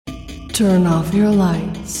Turn off your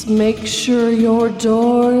lights. Make sure your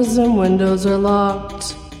doors and windows are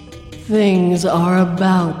locked. Things are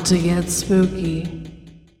about to get spooky.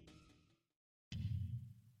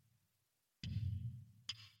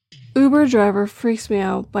 Uber driver freaks me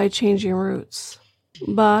out by changing routes.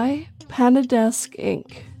 By Panadesk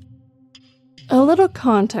Inc. A little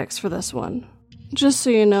context for this one. Just so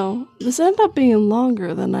you know, this ended up being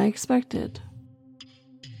longer than I expected.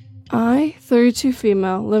 I, 32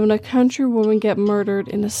 female, live in a country where women get murdered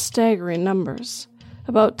in staggering numbers.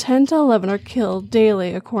 About 10 to 11 are killed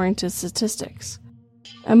daily according to statistics.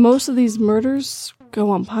 And most of these murders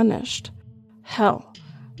go unpunished. Hell,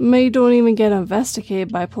 many don't even get investigated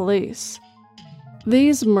by police.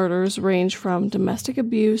 These murders range from domestic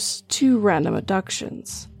abuse to random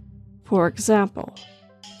abductions. For example,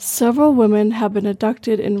 several women have been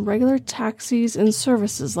abducted in regular taxis and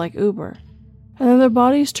services like Uber, and then their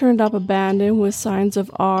bodies turned up abandoned with signs of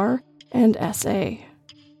R and SA.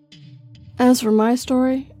 As for my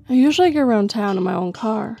story, I usually get around town in my own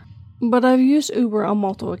car, but I've used Uber on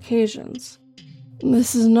multiple occasions.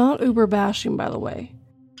 This is not Uber bashing, by the way.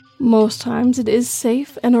 Most times it is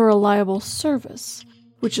safe and a reliable service,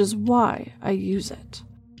 which is why I use it.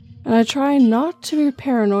 And I try not to be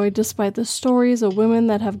paranoid despite the stories of women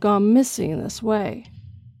that have gone missing in this way.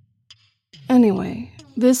 Anyway,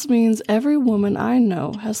 this means every woman I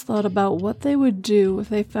know has thought about what they would do if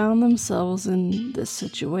they found themselves in this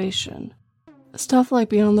situation. Stuff like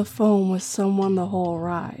being on the phone with someone the whole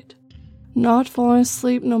ride. Not falling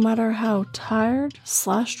asleep no matter how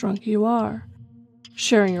tired/drunk you are.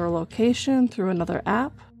 Sharing your location through another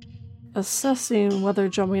app. Assessing whether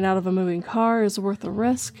jumping out of a moving car is worth the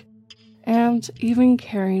risk. And even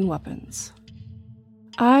carrying weapons.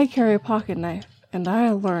 I carry a pocket knife, and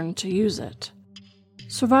I learned to use it.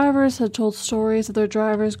 Survivors had told stories of their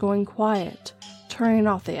drivers going quiet, turning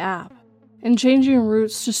off the app, and changing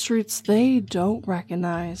routes to streets they don't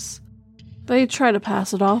recognize. They try to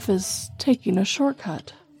pass it off as taking a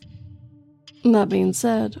shortcut. That being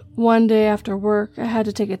said, one day after work I had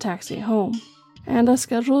to take a taxi home, and I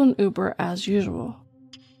scheduled an Uber as usual.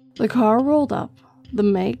 The car rolled up, the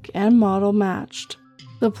make and model matched,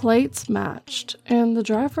 the plates matched, and the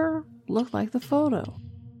driver looked like the photo.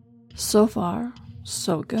 So far,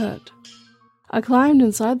 so good. I climbed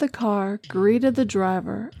inside the car, greeted the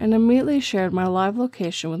driver, and immediately shared my live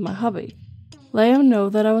location with my hubby, letting him know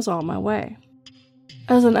that I was on my way.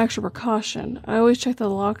 As an extra precaution, I always check the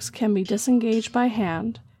locks can be disengaged by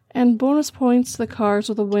hand, and bonus points to the cars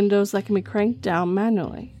with the windows that can be cranked down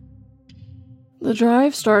manually. The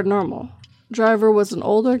drive started normal. Driver was an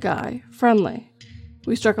older guy, friendly.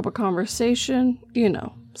 We struck up a conversation,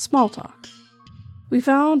 small talk. We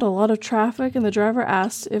found a lot of traffic and the driver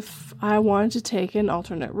asked if I wanted to take an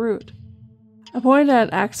alternate route. I pointed at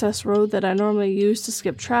an access road that I normally use to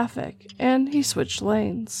skip traffic, and he switched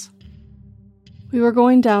lanes. We were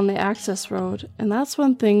going down the access road, and that's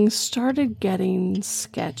when things started getting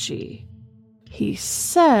sketchy. He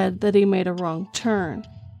said that he made a wrong turn,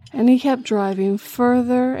 and he kept driving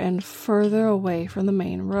further and further away from the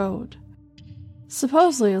main road,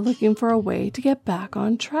 supposedly looking for a way to get back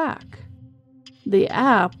on track. The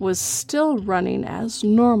app was still running as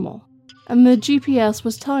normal, and the GPS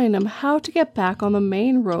was telling him how to get back on the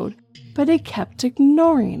main road, but he kept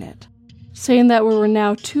ignoring it, saying that we were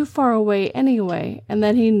now too far away anyway, and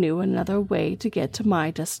that he knew another way to get to my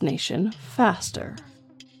destination faster.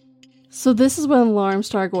 So this is when alarms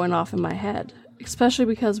started going off in my head, especially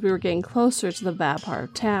because we were getting closer to the bad part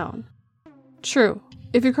of town. True,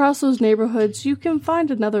 if you cross those neighborhoods, you can find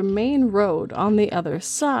another main road on the other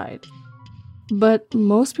side. But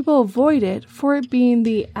most people avoid it for it being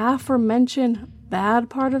the aforementioned bad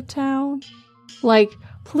part of town. Like,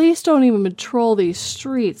 police don't even patrol these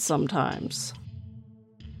streets sometimes.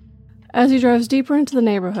 As he drives deeper into the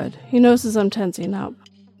neighborhood, he notices I'm tensing up.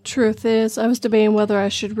 Truth is, I was debating whether I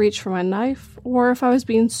should reach for my knife or if I was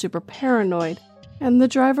being super paranoid, and the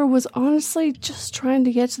driver was honestly just trying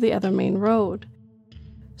to get to the other main road.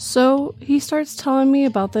 So he starts telling me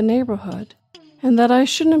about the neighborhood, and that I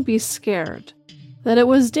shouldn't be scared, that it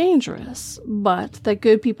was dangerous, but that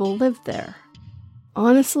good people lived there.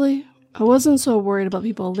 Honestly, I wasn't so worried about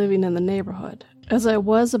people living in the neighborhood as I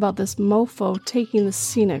was about this mofo taking the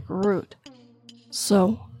scenic route.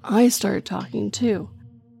 So I started talking too,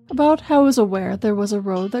 about how I was aware there was a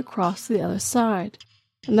road that crossed to the other side,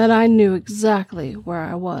 and that I knew exactly where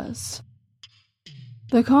I was.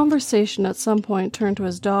 The conversation at some point turned to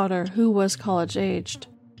his daughter, who was college-aged,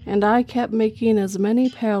 and I kept making as many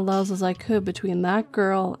parallels as I could between that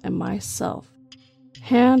girl and myself.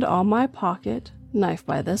 Hand on my pocket, knife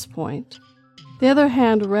by this point, the other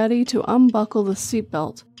hand ready to unbuckle the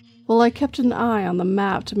seatbelt, while I kept an eye on the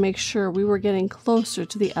map to make sure we were getting closer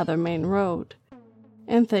to the other main road.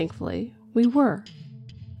 And thankfully, we were.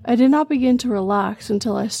 I did not begin to relax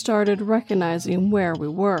until I started recognizing where we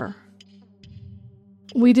were.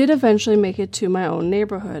 We did eventually make it to my own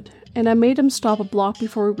neighborhood, and I made him stop a block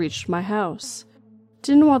before we reached my house.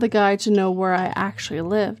 Didn't want the guy to know where I actually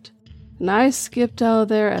lived, and I skipped out of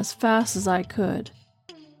there as fast as I could.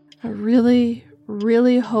 I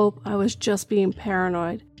really hope I was just being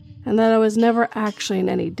paranoid, and that I was never actually in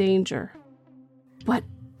any danger. But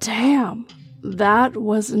damn, that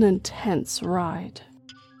was an intense ride.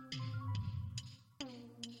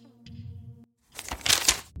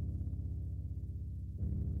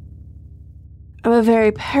 I'm a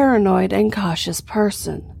very paranoid and cautious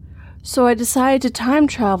person, so I decided to time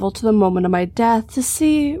travel to the moment of my death to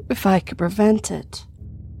see if I could prevent it.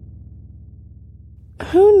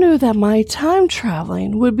 Who knew that my time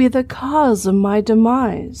traveling would be the cause of my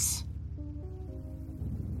demise?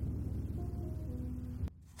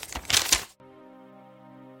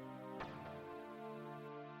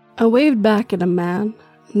 I waved back at a man.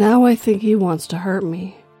 Now I think he wants to hurt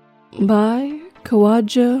me. By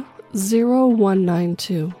Kawaja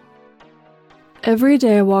 0192. Every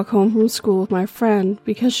day I walk home from school with my friend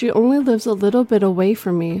because she only lives a little bit away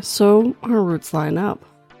from me, so our routes line up.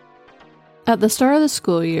 At the start of the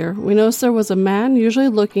school year, we noticed there was a man usually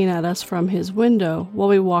looking at us from his window while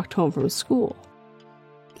we walked home from school.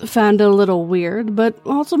 Found it a little weird, but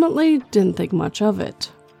ultimately didn't think much of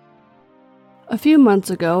it. A few months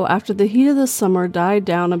ago, after the heat of the summer died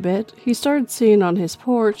down a bit, he started sitting on his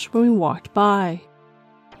porch when we walked by.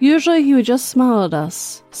 Usually he would just smile at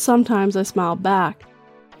us. Sometimes I smiled back,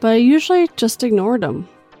 but I usually just ignored him.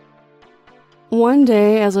 One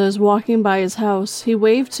day, as I was walking by his house, he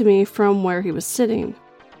waved to me from where he was sitting.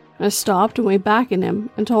 I stopped and waved back at him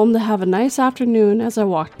and told him to have a nice afternoon as I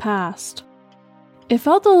walked past. It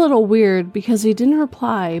felt a little weird because he didn't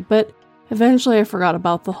reply, but eventually I forgot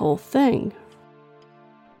about the whole thing.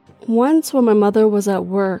 Once when my mother was at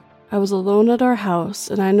work, I was alone at our house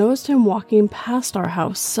and I noticed him walking past our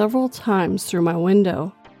house several times through my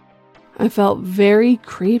window. I felt very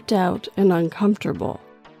creeped out and uncomfortable.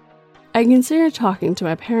 I considered talking to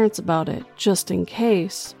my parents about it, just in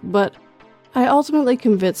case, but I ultimately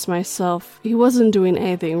convinced myself he wasn't doing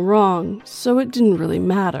anything wrong, so it didn't really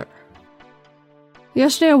matter.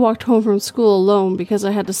 Yesterday I walked home from school alone because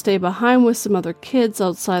I had to stay behind with some other kids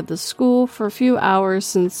outside the school for a few hours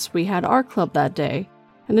since we had art club that day,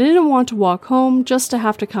 and I didn't want to walk home just to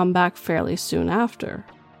have to come back fairly soon after.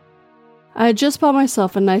 I had just bought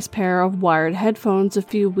myself a nice pair of wired headphones a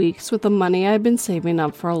few weeks with the money I had been saving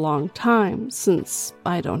up for a long time, since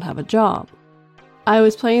I don't have a job. I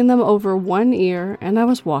was playing them over one ear and I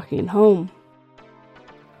was walking home.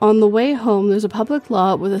 On the way home, there's a public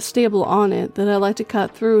lot with a stable on it that I like to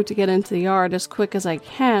cut through to get into the yard as quick as I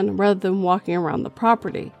can rather than walking around the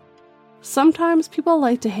property. Sometimes people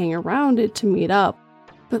like to hang around it to meet up,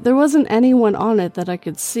 but there wasn't anyone on it that I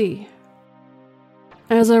could see.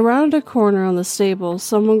 As I rounded a corner on the stable,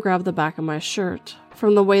 someone grabbed the back of my shirt.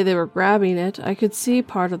 From the way they were grabbing it, I could see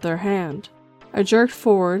part of their hand. I jerked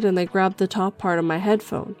forward and they grabbed the top part of my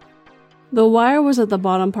headphone. The wire was at the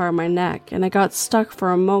bottom part of my neck and it got stuck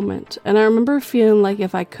for a moment, and I remember feeling like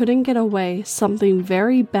if I couldn't get away, something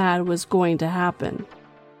very bad was going to happen.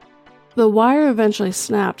 The wire eventually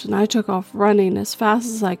snapped and I took off running as fast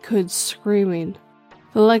as I could, screaming.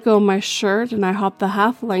 They let go of my shirt and I hopped the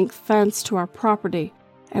half-length fence to our property,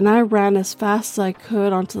 and I ran as fast as I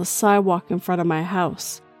could onto the sidewalk in front of my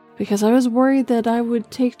house, because I was worried that I would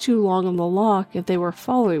take too long on the lock if they were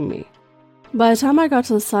following me. By the time I got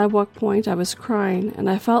to the sidewalk point, I was crying, and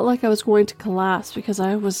I felt like I was going to collapse because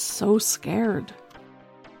I was so scared.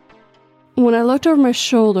 When I looked over my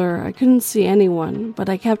shoulder, I couldn't see anyone, but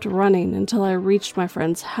I kept running until I reached my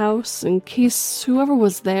friend's house in case whoever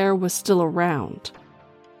was there was still around.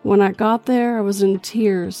 When I got there, I was in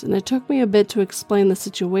tears, and it took me a bit to explain the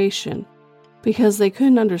situation, because they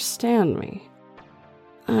couldn't understand me.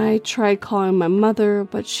 I tried calling my mother,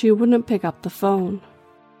 but she wouldn't pick up the phone.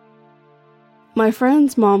 My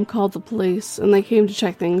friend's mom called the police, and they came to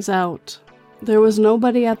check things out. There was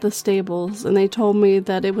nobody at the stables, and they told me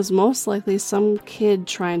that it was most likely some kid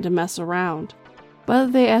trying to mess around,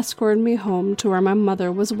 but they escorted me home to where my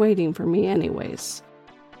mother was waiting for me anyways.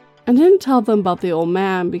 I didn't tell them about the old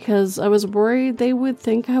man because I was worried they would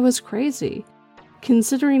think I was crazy,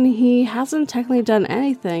 considering he hasn't technically done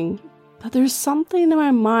anything, but there's something in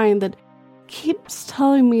my mind that keeps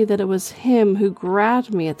telling me that it was him who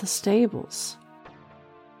grabbed me at the stables.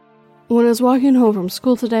 When I was walking home from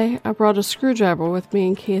school today, I brought a screwdriver with me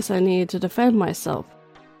in case I needed to defend myself.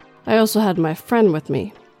 I also had my friend with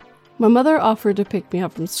me. My mother offered to pick me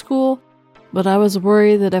up from school, but I was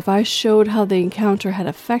worried that if I showed how the encounter had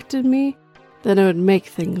affected me, then it would make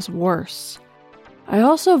things worse. I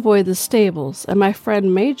also avoided the stables, and my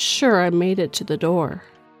friend made sure I made it to the door.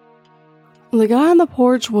 The guy on the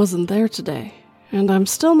porch wasn't there today, and I'm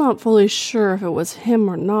still not fully sure if it was him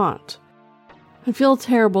or not. I feel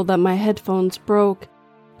terrible that my headphones broke,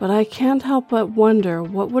 but I can't help but wonder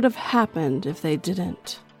what would have happened if they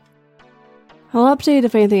didn't. I'll update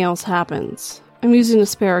if anything else happens. I'm using a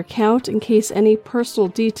spare account in case any personal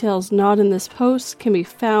details not in this post can be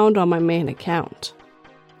found on my main account.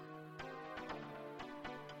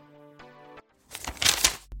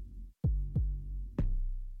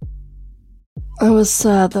 I was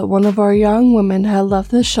sad that one of our young women had left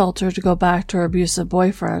the shelter to go back to her abusive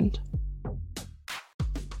boyfriend.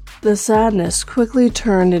 The sadness quickly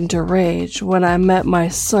turned into rage when I met my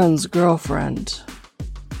son's girlfriend.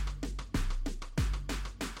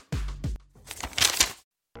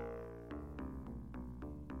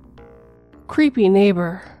 Creepy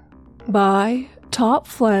Neighbor by Top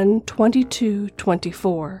Flen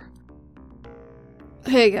 2224.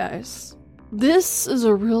 Hey guys, this is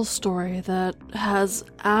a real story that has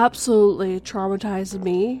absolutely traumatized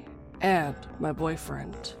me and my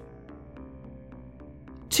boyfriend.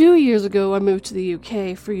 2 years ago, I moved to the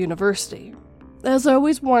UK for university, as I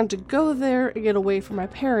always wanted to go there and get away from my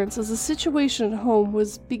parents as the situation at home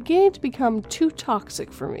was beginning to become too toxic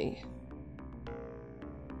for me.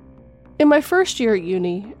 In my first year at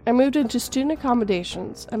uni, I moved into student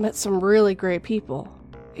accommodations and met some really great people.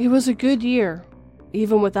 It was a good year,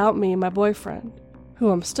 even without me and my boyfriend, who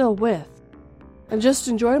I'm still with, and just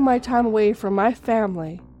enjoyed my time away from my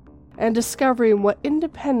family and discovering what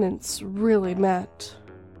independence really meant.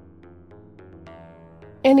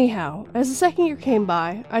 Anyhow, as the second year came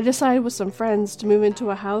by, I decided with some friends to move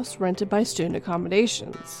into a house rented by student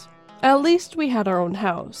accommodations. At least we had our own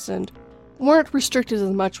house, and weren't restricted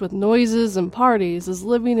as much with noises and parties as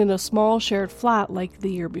living in a small shared flat like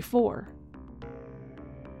the year before.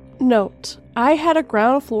 Note, I had a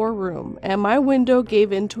ground floor room, and my window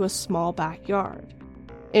gave into a small backyard,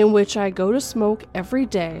 in which I go to smoke every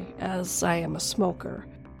day, as I am a smoker,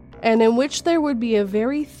 and in which there would be a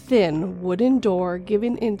very thin wooden door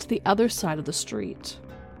giving into the other side of the street,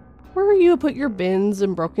 where you put your bins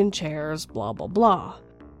and broken chairs, blah blah blah.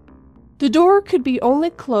 The door could be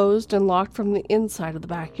only closed and locked from the inside of the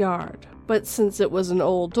backyard, but since it was an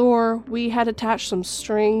old door, we had attached some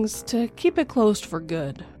strings to keep it closed for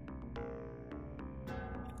good.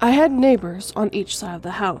 I had neighbors on each side of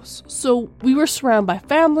the house, so we were surrounded by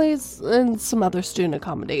families and some other student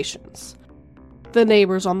accommodations. The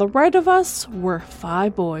neighbors on the right of us were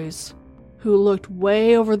 5 boys, who looked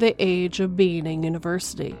way over the age of being in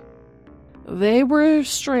university. They were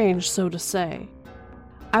strange, so to say.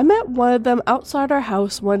 I met one of them outside our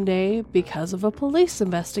house one day because of a police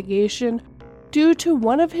investigation due to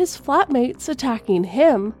one of his flatmates attacking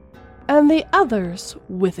him and the others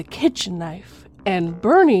with a kitchen knife and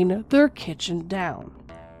burning their kitchen down.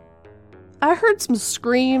 I heard some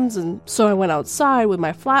screams, and so I went outside with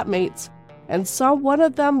my flatmates and saw one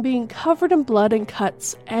of them being covered in blood and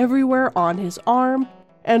cuts everywhere on his arm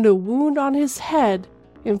and a wound on his head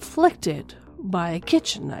inflicted by a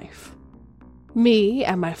kitchen knife. Me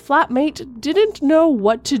and my flatmate didn't know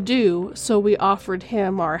what to do, so we offered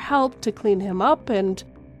him our help to clean him up and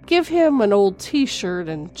give him an old t-shirt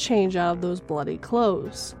and change out of those bloody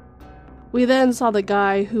clothes. We then saw the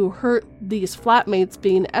guy who hurt these flatmates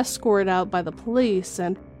being escorted out by the police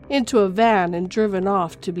and into a van and driven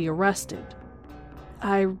off to be arrested.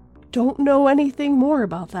 I don't know anything more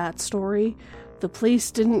about that story. The police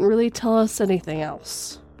didn't really tell us anything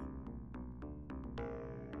else.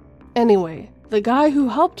 Anyway, the guy who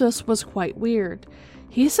helped us was quite weird.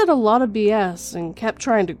 He said a lot of BS and kept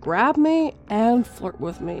trying to grab me and flirt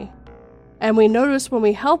with me. And we noticed when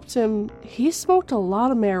we helped him, he smoked a lot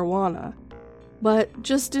of marijuana, but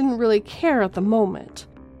just didn't really care at the moment,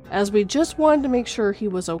 as we just wanted to make sure he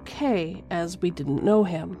was okay, as we didn't know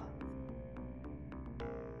him.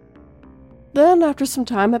 Then, after some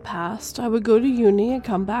time had passed, I would go to uni and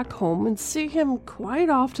come back home and see him quite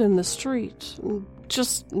often in the street, and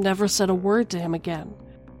just never said a word to him again.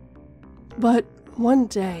 But one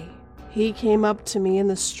day, he came up to me in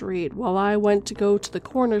the street while I went to go to the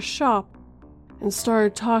corner shop and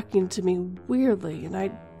started talking to me weirdly, and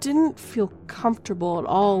I didn't feel comfortable at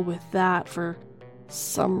all with that for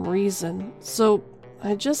some reason, so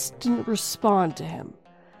I just didn't respond to him.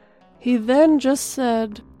 He then just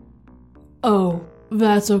said, "Oh,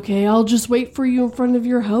 That's okay, I'll just wait for you in front of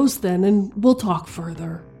your house then, and we'll talk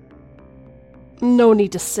further. No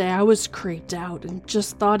need to say, I was creeped out and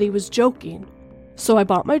just thought he was joking. So I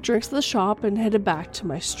bought my drinks at the shop and headed back to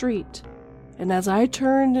my street. And as I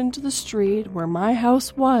turned into the street where my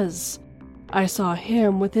house was, I saw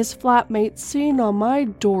him with his flatmate sitting on my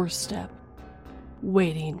doorstep,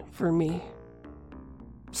 waiting for me.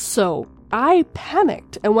 So I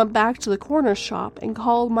panicked and went back to the corner shop and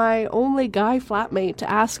called my only guy flatmate to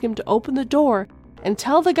ask him to open the door and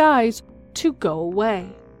tell the guys to go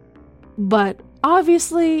away. But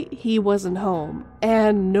obviously he wasn't home,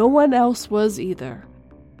 and no one else was either.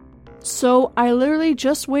 So I literally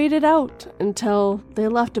just waited out until they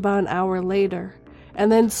left about an hour later, and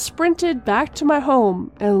then sprinted back to my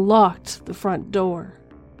home and locked the front door.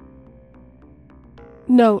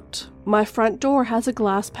 Note, my front door has a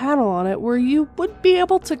glass panel on it where you would be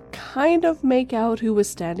able to kind of make out who was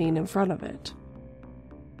standing in front of it.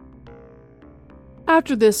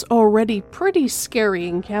 After this already pretty scary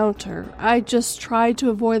encounter, I just tried to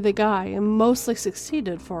avoid the guy and mostly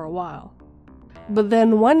succeeded for a while. But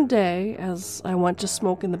then one day, as I went to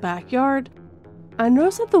smoke in the backyard, I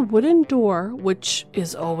noticed that the wooden door, which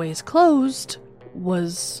is always closed,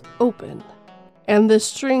 was open. And the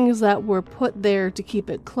strings that were put there to keep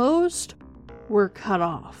it closed were cut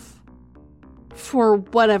off. For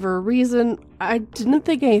whatever reason, I didn't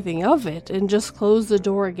think anything of it and just closed the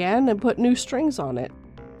door again and put new strings on it,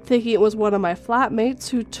 thinking it was one of my flatmates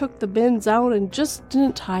who took the bins out and just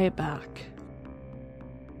didn't tie it back.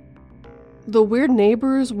 The weird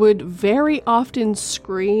neighbors would very often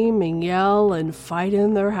scream and yell and fight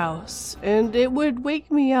in their house, and it would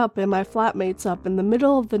wake me up and my flatmates up in the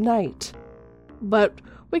middle of the night. But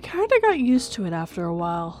we kinda got used to it after a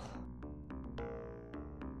while.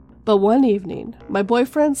 But one evening, my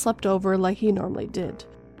boyfriend slept over like he normally did,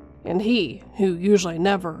 and he, who usually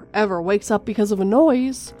never ever wakes up because of a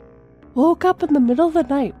noise, woke up in the middle of the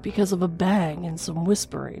night because of a bang and some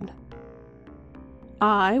whispering.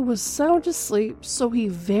 I was sound asleep, so he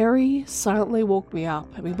very silently woke me up,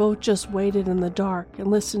 and we both just waited in the dark and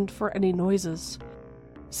listened for any noises.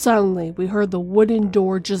 Suddenly, we heard the wooden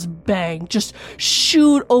door just bang, just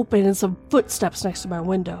shoot open, and some footsteps next to my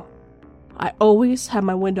window. I always have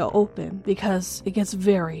my window open because it gets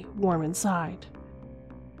very warm inside.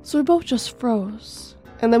 So we both just froze,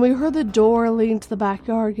 and then we heard the door leading to the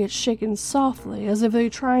backyard get shaken softly as if they were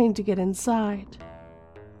trying to get inside.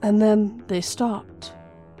 And then they stopped.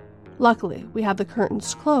 Luckily, we had the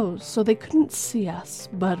curtains closed so they couldn't see us,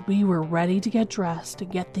 but we were ready to get dressed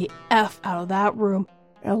and get the F out of that room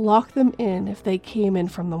and lock them in if they came in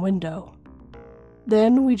from the window.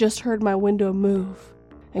 Then we just heard my window move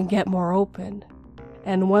and get more open,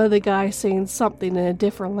 and one of the guys saying something in a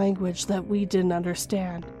different language that we didn't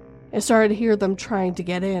understand, and started to hear them trying to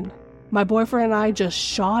get in. My boyfriend and I just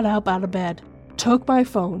shot up out of bed, took my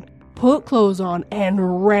phone, put clothes on,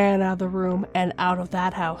 and ran out of the room and out of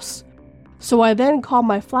that house. So I then called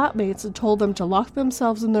my flatmates and told them to lock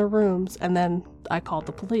themselves in their rooms, and then I called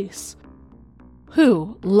the police,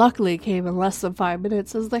 who luckily came in less than 5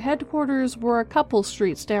 minutes as the headquarters were a couple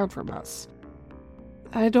streets down from us.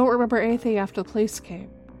 I don't remember anything after the police came.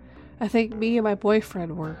 I think me and my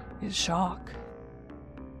boyfriend were in shock.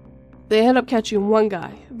 They ended up catching one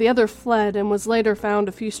guy. The other fled and was later found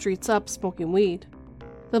a few streets up smoking weed.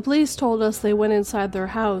 The police told us they went inside their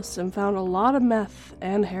house and found a lot of meth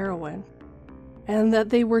and heroin, and that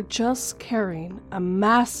they were just carrying a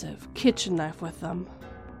massive kitchen knife with them.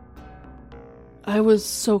 I was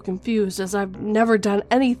so confused as I've never done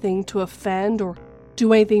anything to offend or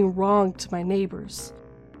do anything wrong to my neighbors.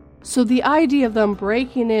 So the idea of them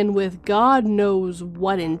breaking in with God knows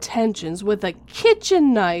what intentions with a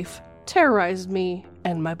kitchen knife terrorized me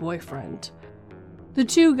and my boyfriend. The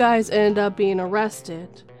two guys ended up being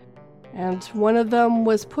arrested, and one of them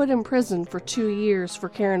was put in prison for 2 years for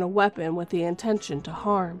carrying a weapon with the intention to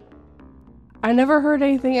harm. I never heard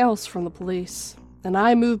anything else from the police, and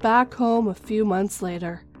I moved back home a few months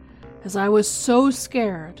later, as I was so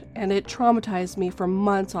scared and it traumatized me for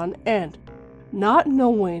months on end, not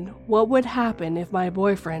knowing what would happen if my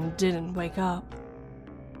boyfriend didn't wake up.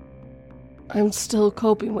 I'm still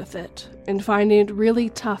coping with it and finding it really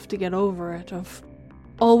tough to get over it, of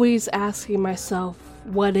always asking myself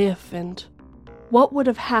what if and what would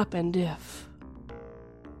have happened if.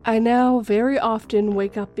 I now very often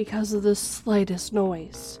wake up because of the slightest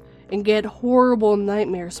noise and get horrible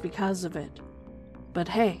nightmares because of it. But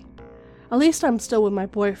hey, at least I'm still with my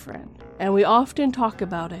boyfriend, and we often talk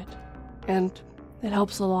about it, and it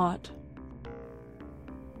helps a lot.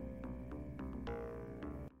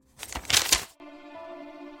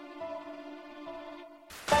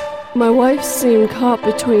 My wife seemed caught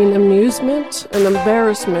between amusement and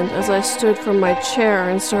embarrassment as I stood from my chair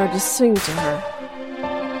and started to sing to her.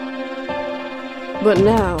 But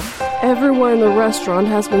now, everyone in the restaurant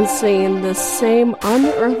has been singing this same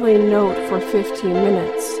unearthly note for 15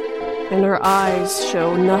 minutes, and her eyes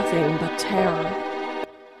show nothing but terror.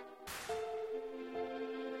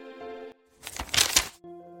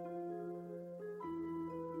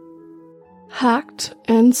 Hacked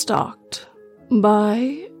and Stalked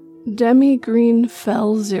by Demi Green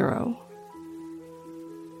Fell Zero.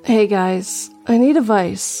 Hey guys, I need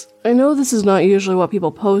advice. I know this is not usually what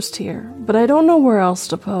people post here, but I don't know where else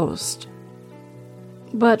to post.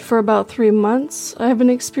 But for about 3 months, I have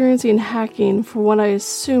been experiencing hacking for what I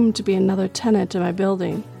assumed to be another tenant in my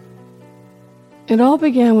building. It all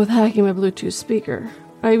began with hacking my Bluetooth speaker.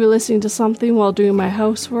 I'd be listening to something while doing my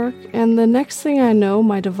housework, and the next thing I know,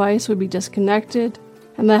 my device would be disconnected,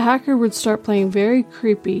 and the hacker would start playing very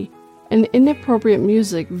creepy and inappropriate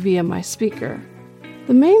music via my speaker.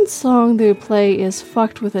 The main song they would play is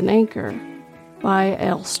Fucked with an Anchor by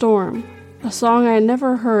Elle Storm, a song I had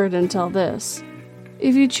never heard until this.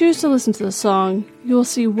 If you choose to listen to the song, you will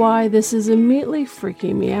see why this is immediately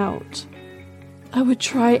freaking me out. I would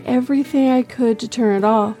try everything I could to turn it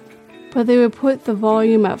off, but they would put the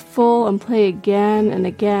volume at full and play again and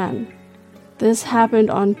again. This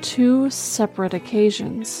happened on 2 separate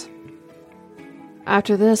occasions.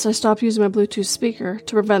 After this, I stopped using my Bluetooth speaker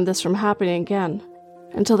to prevent this from happening again,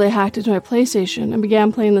 until they hacked into my PlayStation and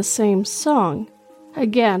began playing the same song,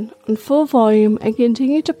 again on full volume, and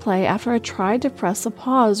continued to play after I tried to press the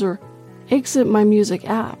pause or exit my music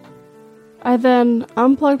app. I then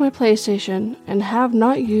unplugged my PlayStation and have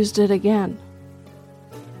not used it again.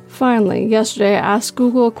 Finally, yesterday I asked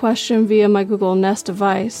Google a question via my Google Nest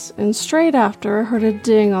device, and straight after I heard a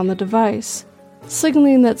ding on the device,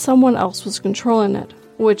 signaling that someone else was controlling it,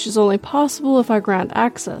 which is only possible if I grant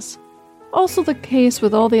access. Also the case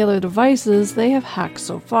with all the other devices they have hacked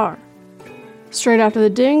so far. Straight after the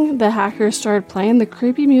ding, the hackers started playing the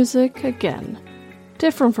creepy music again,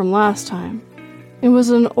 different from last time. It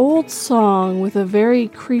was an old song with a very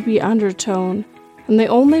creepy undertone, and the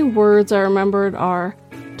only words I remembered are,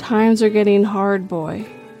 "Times are getting hard, boy."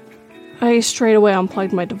 I straight away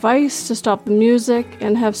unplugged my device to stop the music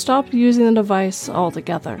and have stopped using the device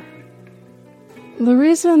altogether. The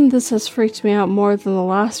reason this has freaked me out more than the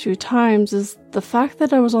last few times is the fact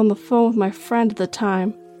that I was on the phone with my friend at the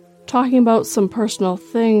time, talking about some personal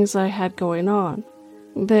things I had going on.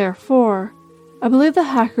 Therefore, I believe the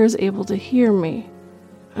hacker is able to hear me.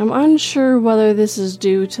 I'm unsure whether this is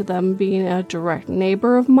due to them being a direct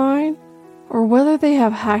neighbor of mine, or whether they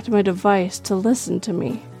have hacked my device to listen to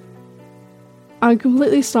me. I'm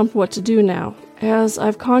completely stumped what to do now, as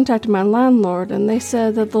I've contacted my landlord and they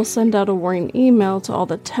said that they'll send out a warning email to all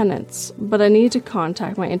the tenants, but I need to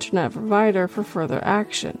contact my internet provider for further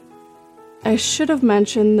action. I should have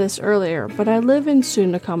mentioned this earlier, but I live in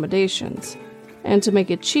student accommodations, and to make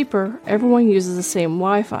it cheaper, everyone uses the same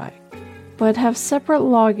Wi-Fi, but have separate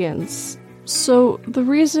logins. So the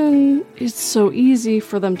reason it's so easy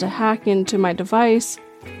for them to hack into my device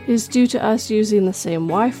is due to us using the same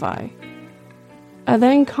Wi-Fi. I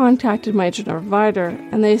then contacted my internet provider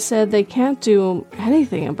and they said they can't do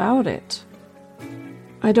anything about it.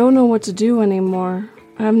 I don't know what to do anymore.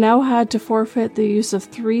 I have now had to forfeit the use of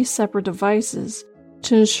 3 separate devices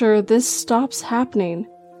to ensure this stops happening,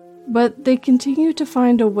 but they continue to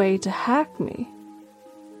find a way to hack me.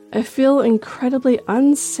 I feel incredibly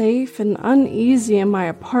unsafe and uneasy in my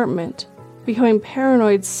apartment, becoming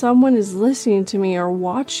paranoid someone is listening to me or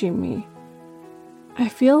watching me. I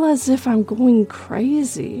feel as if I'm going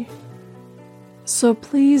crazy. So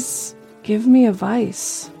please give me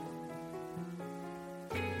advice.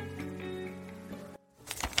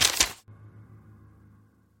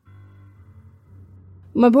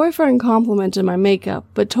 My boyfriend complimented my makeup,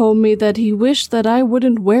 but told me that he wished that I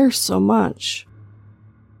wouldn't wear so much.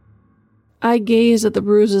 I gazed at the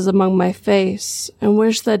bruises among my face and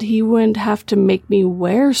wished that he wouldn't have to make me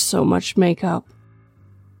wear so much makeup.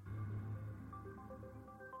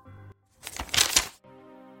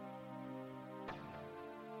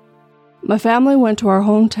 My family went to our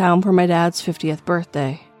hometown for my dad's 50th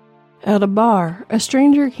birthday. At a bar, a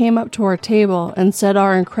stranger came up to our table and said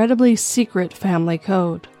our incredibly secret family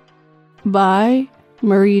code. Bye,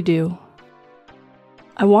 Maridu.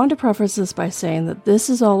 I want to preface this by saying that this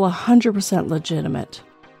is all 100% legitimate.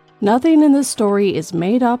 Nothing in this story is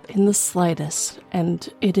made up in the slightest, and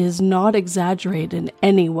it is not exaggerated in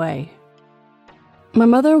any way. My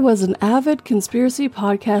mother was an avid conspiracy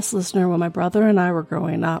podcast listener when my brother and I were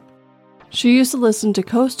growing up. She used to listen to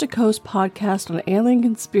Coast podcast on alien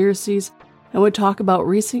conspiracies and would talk about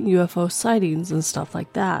recent UFO sightings and stuff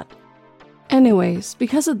like that. Anyways,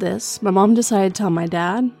 because of this, my mom decided to tell my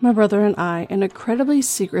dad, my brother, and I an incredibly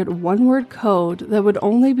secret one-word code that would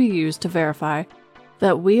only be used to verify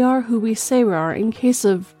that we are who we say we are in case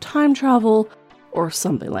of time travel or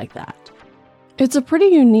something like that. It's a pretty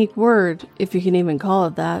unique word, if you can even call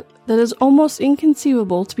it that is almost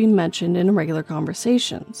inconceivable to be mentioned in regular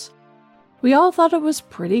conversations. We all thought it was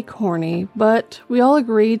pretty corny, but we all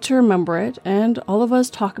agreed to remember it, and all of us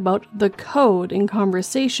talk about the code in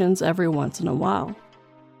conversations every once in a while.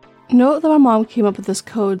 Note that my mom came up with this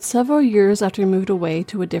code several years after we moved away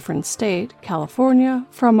to a different state, California,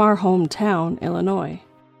 from our hometown, Illinois.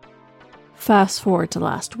 Fast forward to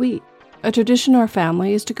last week. A tradition in our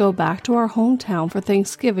family is to go back to our hometown for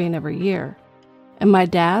Thanksgiving every year, and my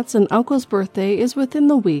dad's and uncle's birthday is within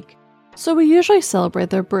the week, so we usually celebrate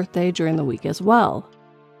their birthday during the week as well.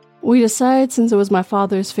 We decided, since it was my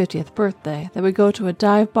father's 50th birthday, that we'd go to a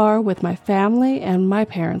dive bar with my family and my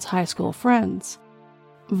parents' high school friends.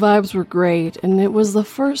 Vibes were great, and it was the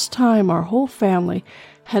first time our whole family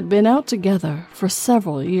had been out together for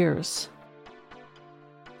several years.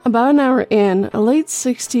 About an hour in, a late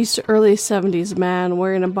 60s to early 70s man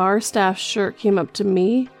wearing a bar staff shirt came up to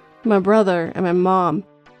me, my brother, and my mom,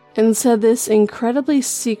 and said this incredibly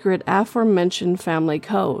secret aforementioned family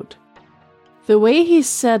code. The way he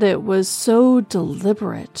said it was so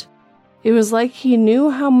deliberate. It was like he knew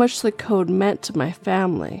how much the code meant to my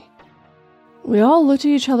family. We all looked at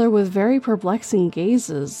each other with very perplexing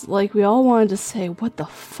gazes, like we all wanted to say what the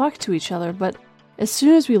fuck to each other, but as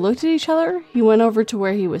soon as we looked at each other, he went over to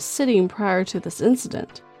where he was sitting prior to this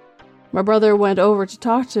incident. My brother went over to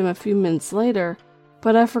talk to him a few minutes later,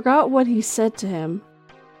 but I forgot what he said to him.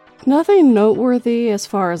 Nothing noteworthy as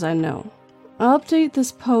far as I know. I'll update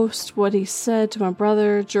this post what he said to my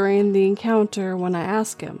brother during the encounter when I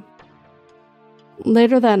ask him.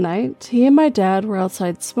 Later that night, he and my dad were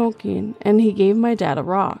outside smoking, and he gave my dad a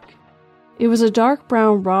rock. It was a dark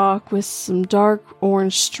brown rock with some dark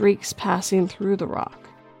orange streaks passing through the rock.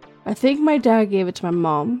 I think my dad gave it to my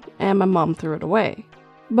mom, and my mom threw it away.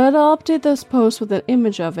 But I'll update this post with an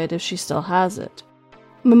image of it if she still has it.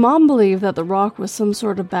 My mom believed that the rock was some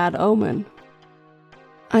sort of bad omen.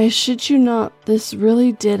 I shit you not, this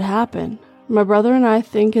really did happen. My brother and I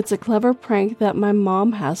think it's a clever prank that my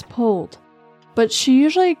mom has pulled. But she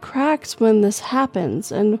usually cracks when this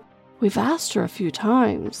happens, and we've asked her a few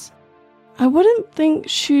times. I wouldn't think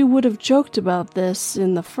she would have joked about this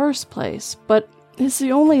in the first place, but it's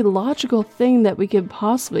the only logical thing that we could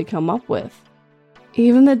possibly come up with.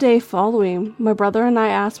 Even the day following, my brother and I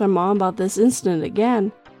asked my mom about this incident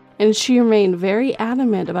again, and she remained very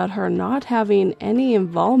adamant about her not having any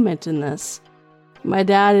involvement in this. My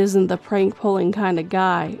dad isn't the prank-pulling kind of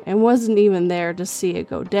guy, and wasn't even there to see it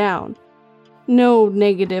go down. No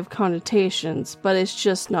negative connotations, but it's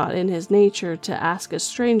just not in his nature to ask a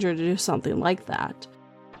stranger to do something like that.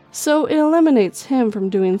 So it eliminates him from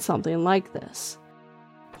doing something like this.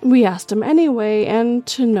 We asked him anyway, and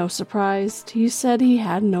to no surprise, he said he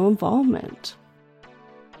had no involvement.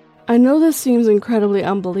 I know this seems incredibly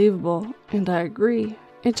unbelievable, and I agree,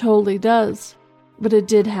 it totally does, but it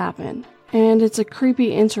did happen, and it's a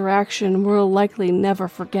creepy interaction we'll likely never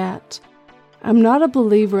forget. I'm not a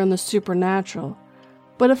believer in the supernatural,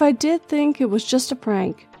 but if I did think it was just a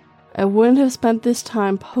prank, I wouldn't have spent this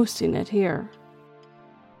time posting it here.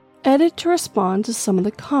 Edit to respond to some of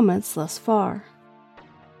the comments thus far.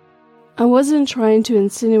 I wasn't trying to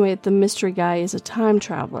insinuate the mystery guy is a time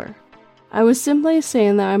traveler. I was simply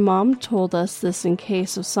saying that my mom told us this in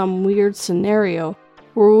case of some weird scenario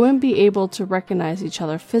where we wouldn't be able to recognize each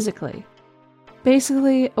other physically.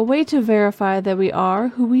 Basically, a way to verify that we are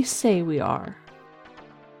who we say we are.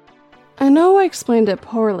 I know I explained it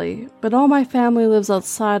poorly, but all my family lives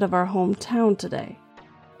outside of our hometown today.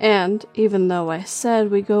 And, even though I said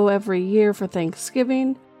we go every year for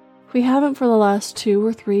Thanksgiving, we haven't for the last 2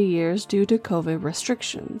 or 3 years due to COVID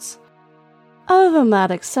restrictions. Other than that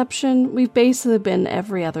exception, we've basically been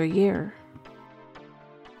every other year.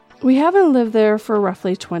 We haven't lived there for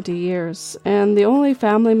roughly 20 years, and the only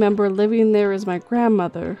family member living there is my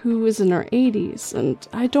grandmother, who is in her 80s, and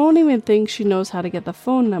I don't even think she knows how to get the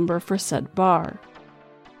phone number for said bar.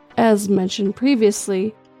 As mentioned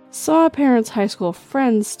previously, some of my parents' high school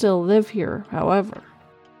friends still live here, however.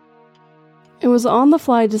 It was an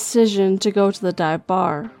on-the-fly decision to go to the dive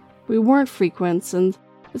bar. We weren't frequents, and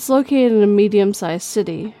it's located in a medium-sized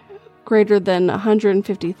city, greater than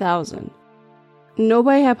 150,000.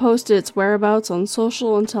 Nobody had posted its whereabouts on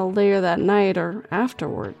social until later that night or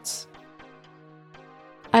afterwards.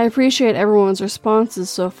 I appreciate everyone's responses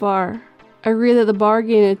so far. I agree that the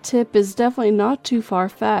bargain tip is definitely not too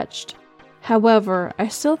far-fetched. However, I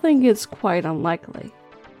still think it's quite unlikely.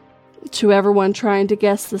 To everyone trying to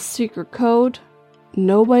guess the secret code,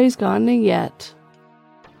 nobody's gotten it yet.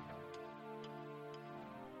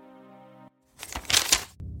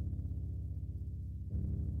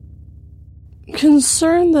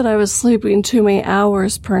 Concerned that I was sleeping too many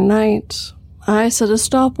hours per night, I set a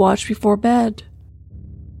stopwatch before bed.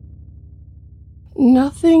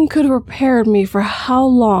 Nothing could have prepared me for how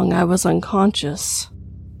long I was unconscious.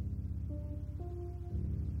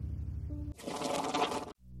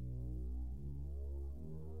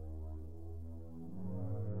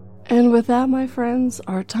 And with that, my friends,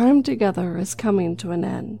 our time together is coming to an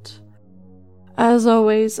end. As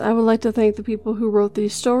always, I would like to thank the people who wrote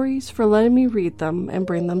these stories for letting me read them and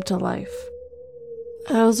bring them to life.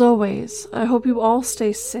 As always, I hope you all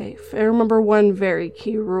stay safe and remember one very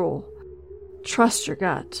key rule. Trust your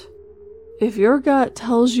gut. If your gut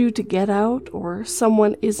tells you to get out or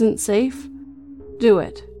someone isn't safe, do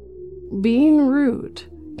it. Being rude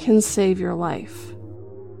can save your life.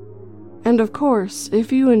 And of course,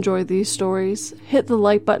 if you enjoy these stories, hit the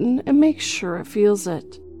like button and make sure it feels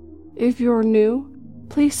it. If you're new,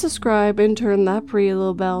 please subscribe and turn that pretty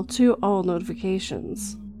little bell to all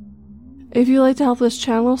notifications. If you'd like to help this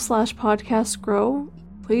channel/podcast grow,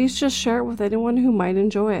 please just share it with anyone who might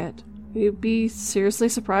enjoy it. You'd be seriously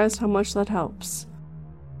surprised how much that helps.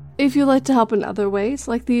 If you'd like to help in other ways,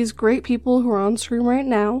 like these great people who are on screen right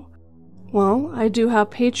now, well, I do have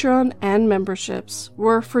Patreon and memberships,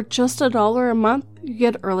 where for just $1 a month, you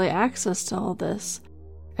get early access to all this,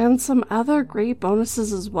 and some other great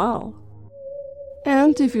bonuses as well.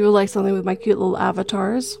 And if you would like something with my cute little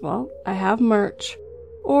avatars, well, I have merch.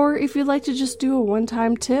 Or if you'd like to just do a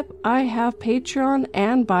one-time tip, I have Patreon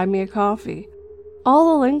and Buy Me a Coffee.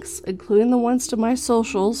 All the links, including the ones to my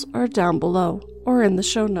socials, are down below, or in the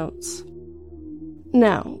show notes.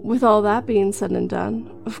 Now, with all that being said and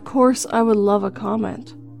done, of course I would love a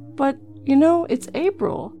comment. But, it's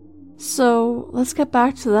April, so let's get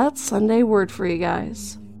back to that Sunday word for you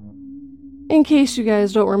guys. In case you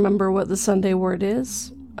guys don't remember what the Sunday word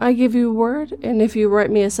is, I give you a word, and if you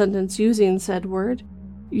write me a sentence using said word,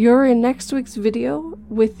 you're in next week's video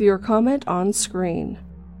with your comment on screen.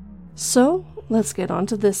 So, let's get on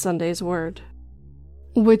to this Sunday's word,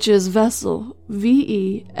 which is vessel,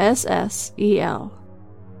 V-E-S-S-E-L,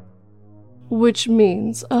 which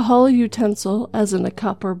means a hollow utensil as in a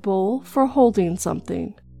cup or bowl for holding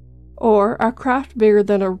something, or a craft bigger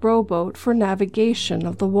than a rowboat for navigation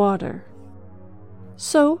of the water.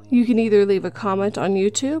 So, you can either leave a comment on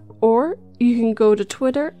YouTube, or you can go to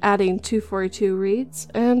Twitter adding 242reads,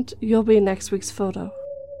 and you'll be in next week's photo.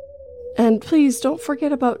 And please don't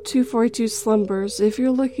forget about 242 Slumbers if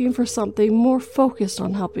you're looking for something more focused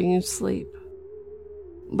on helping you sleep.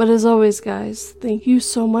 But as always, guys, thank you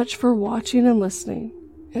so much for watching and listening.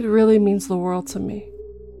 It really means the world to me.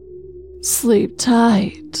 Sleep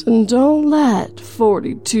tight and don't let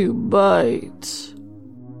 42 bite.